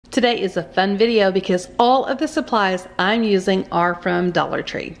Today is a fun video because all of the supplies I'm using are from Dollar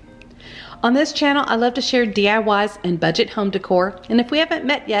Tree. On this channel, I love to share DIYs and budget home decor, and if we haven't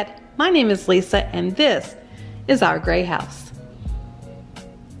met yet, my name is Lisa and this is our gray house.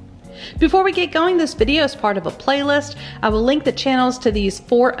 Before we get going, this video is part of a playlist. I will link the channels to these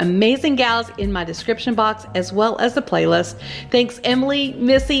 4 amazing gals in my description box as well as the playlist. Thanks Emily,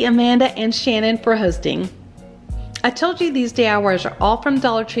 Missy, Amanda, and Shannon for hosting. I told you these DIYs are all from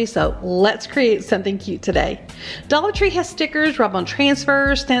Dollar Tree, so let's create something cute today. Dollar Tree has stickers, rub-on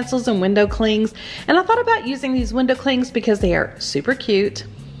transfers, stencils, and window clings, and I thought about using these window clings because they are super cute.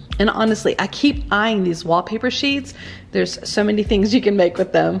 And honestly, I keep eyeing these wallpaper sheets. There's so many things you can make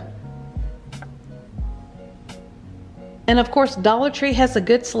with them. And of course, Dollar Tree has a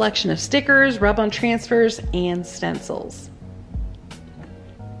good selection of stickers, rub-on transfers, and stencils.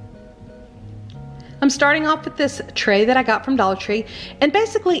 I'm starting off with this tray that I got from Dollar Tree, and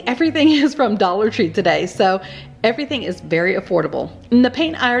basically everything is from Dollar Tree today, so everything is very affordable. And the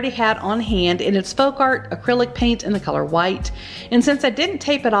paint I already had on hand, and it's folk art acrylic paint in the color white. And since I didn't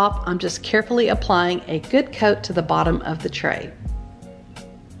tape it off, I'm just carefully applying a good coat to the bottom of the tray.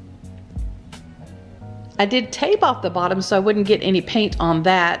 I did tape off the bottom so I wouldn't get any paint on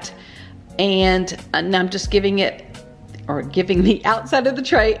that, and I'm just giving the outside of the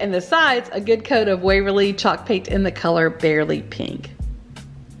tray and the sides a good coat of Waverly chalk paint in the color Barely Pink.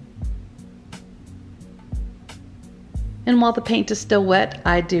 And while the paint is still wet,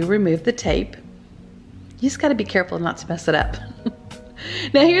 I do remove the tape. You just gotta be careful not to mess it up.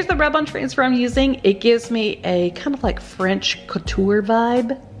 Now here's the rub-on transfer I'm using. It gives me a kind of like French couture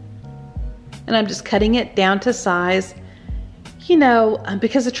vibe. And I'm just cutting it down to size. You know,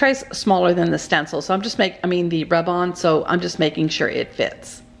 because the tray's smaller than the stencil, so the rub-on, so I'm just making sure it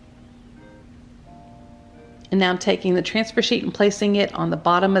fits. And now I'm taking the transfer sheet and placing it on the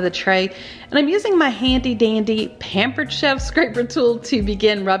bottom of the tray, and I'm using my handy dandy Pampered Chef scraper tool to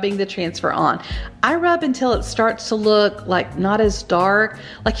begin rubbing the transfer on. I rub until it starts to look like not as dark,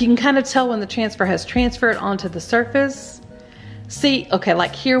 like you can kind of tell when the transfer has transferred onto the surface. See, okay,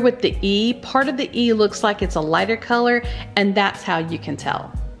 like here with the E, part of the E looks like it's a lighter color, and that's how you can tell.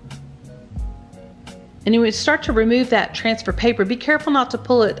 And when you start to remove that transfer paper, be careful not to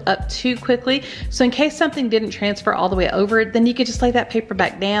pull it up too quickly. So in case something didn't transfer all the way over it, then you could just lay that paper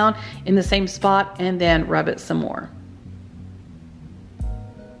back down in the same spot and then rub it some more.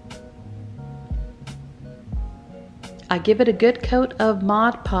 I give it a good coat of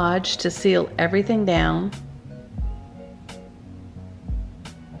Mod Podge to seal everything down.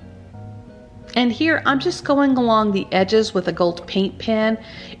 And here I'm just going along the edges with a gold paint pen.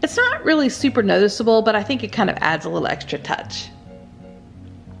 It's not really super noticeable, but I think it kind of adds a little extra touch.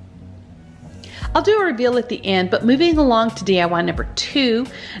 I'll do a reveal at the end, but moving along to DIY number 2,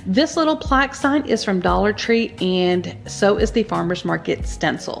 this little plaque sign is from Dollar Tree, and so is the Farmer's Market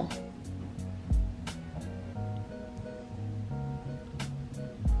stencil.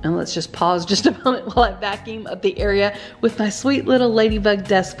 And let's just pause just a moment while I vacuum up the area with my sweet little ladybug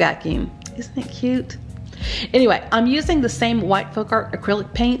desk vacuum. Isn't it cute? Anyway, I'm using the same white folk art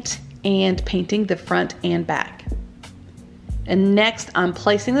acrylic paint and painting the front and back. And next I'm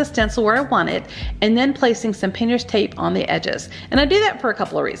placing the stencil where I want it and then placing some painter's tape on the edges. And I do that for a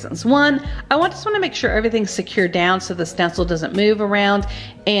couple of reasons. One, I just want to make sure everything's secured down so the stencil doesn't move around.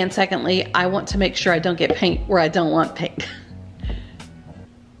 And secondly, I want to make sure I don't get paint where I don't want paint.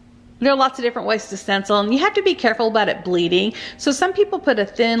 There are lots of different ways to stencil, and you have to be careful about it bleeding. So some people put a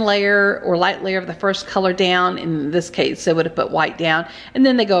thin layer or light layer of the first color down. In this case, they would have put white down, and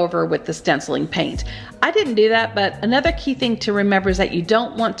then they go over with the stenciling paint. I didn't do that, but another key thing to remember is that you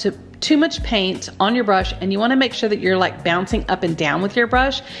don't want too much paint on your brush, and you want to make sure that you're like bouncing up and down with your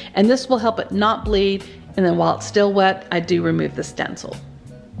brush, and this will help it not bleed. And then while it's still wet, I do remove the stencil.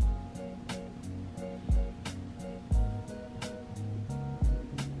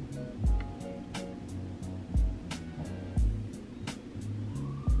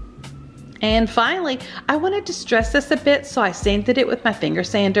 And finally, I wanted to stress this a bit, so I sanded it with my finger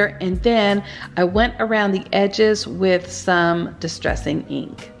sander, and then I went around the edges with some distressing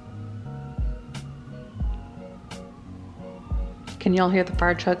ink. Can y'all hear the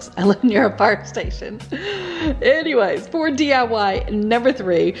fire trucks? I live near a fire station. Anyways, for DIY number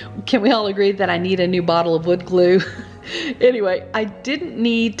 3, can we all agree that I need a new bottle of wood glue? Anyway, I didn't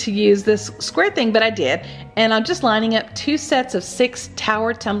need to use this square thing, but I did. And I'm just lining up 2 sets of 6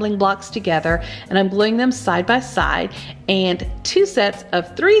 tower tumbling blocks together, and I'm gluing them side by side, and 2 sets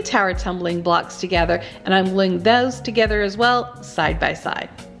of 3 tower tumbling blocks together, and I'm gluing those together as well, side by side.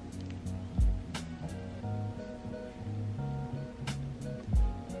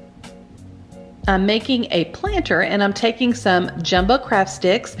 I'm making a planter, and I'm taking some jumbo craft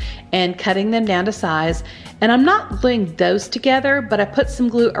sticks and cutting them down to size. And I'm not gluing those together, but I put some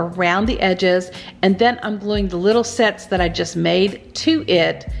glue around the edges, and then I'm gluing the little sets that I just made to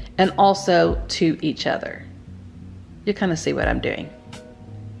it and also to each other. You kind of see what I'm doing.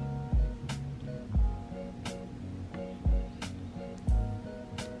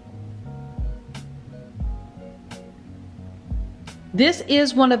 This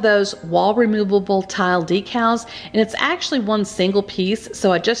is one of those wall removable tile decals, and it's actually one single piece,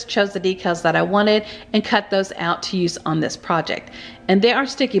 so I just chose the decals that I wanted and cut those out to use on this project. And they are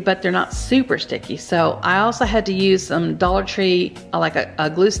sticky, but they're not super sticky, so I also had to use some Dollar Tree, like a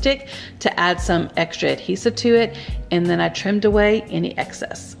glue stick, to add some extra adhesive to it, and then I trimmed away any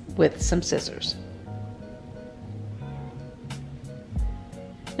excess with some scissors.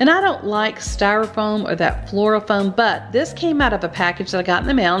 And I don't like styrofoam or that floral foam, but this came out of a package that I got in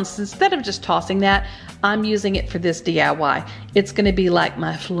the mail, and so instead of just tossing that, I'm using it for this DIY. It's gonna be like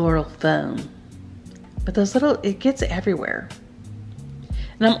my floral foam. But those little, it gets everywhere.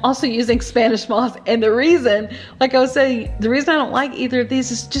 And I'm also using Spanish moss, and the reason, like I was saying, the reason I don't like either of these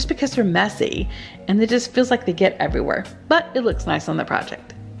is just because they're messy, and it just feels like they get everywhere. But it looks nice on the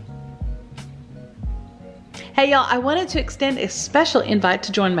project. Hey y'all, I wanted to extend a special invite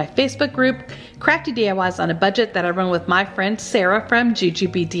to join my Facebook group, Crafty DIYs on a Budget, that I run with my friend Sarah from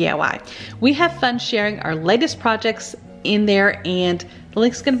Jujube DIY. We have fun sharing our latest projects in there, and the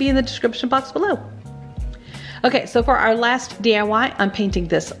link's going to be in the description box below. Okay, so for our last DIY, I'm painting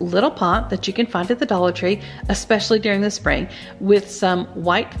this little pot that you can find at the Dollar Tree, especially during the spring, with some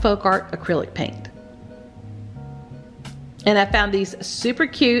white folk art acrylic paint. And I found these super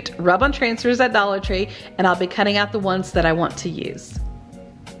cute rub-on transfers at Dollar Tree, and I'll be cutting out the ones that I want to use.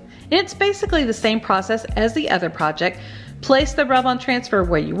 And it's basically the same process as the other project. Place the rub-on transfer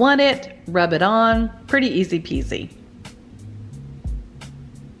where you want it, rub it on, pretty easy peasy.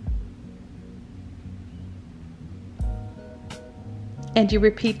 And you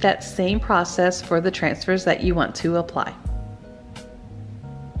repeat that same process for the transfers that you want to apply.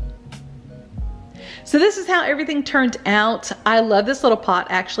 So this is how everything turned out. I love this little pot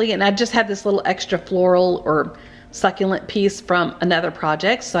actually, and I just had this little extra floral or succulent piece from another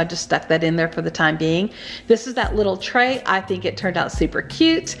project, so I just stuck that in there for the time being. This is that little tray. I think it turned out super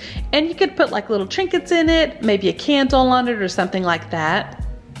cute, and you could put like little trinkets in it, maybe a candle on it or something like that.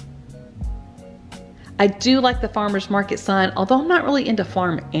 I do like the farmer's market sign, although I'm not really into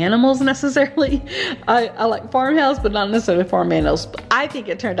farm animals necessarily. I like Farmhouse, but not necessarily farm animals. But I think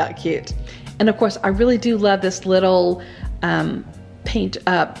it turned out cute. And of course, I really do love this little planter,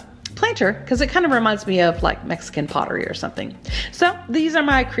 because it kind of reminds me of like Mexican pottery or something. So these are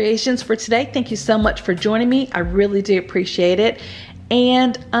my creations for today. Thank you so much for joining me. I really do appreciate it.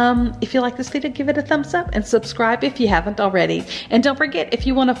 And if you like this video, give it a thumbs up and subscribe if you haven't already. And don't forget, if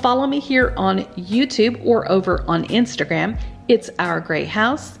you want to follow me here on YouTube or over on Instagram, it's Our Great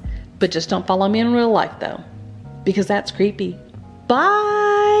House. But just don't follow me in real life though, because that's creepy. Bye.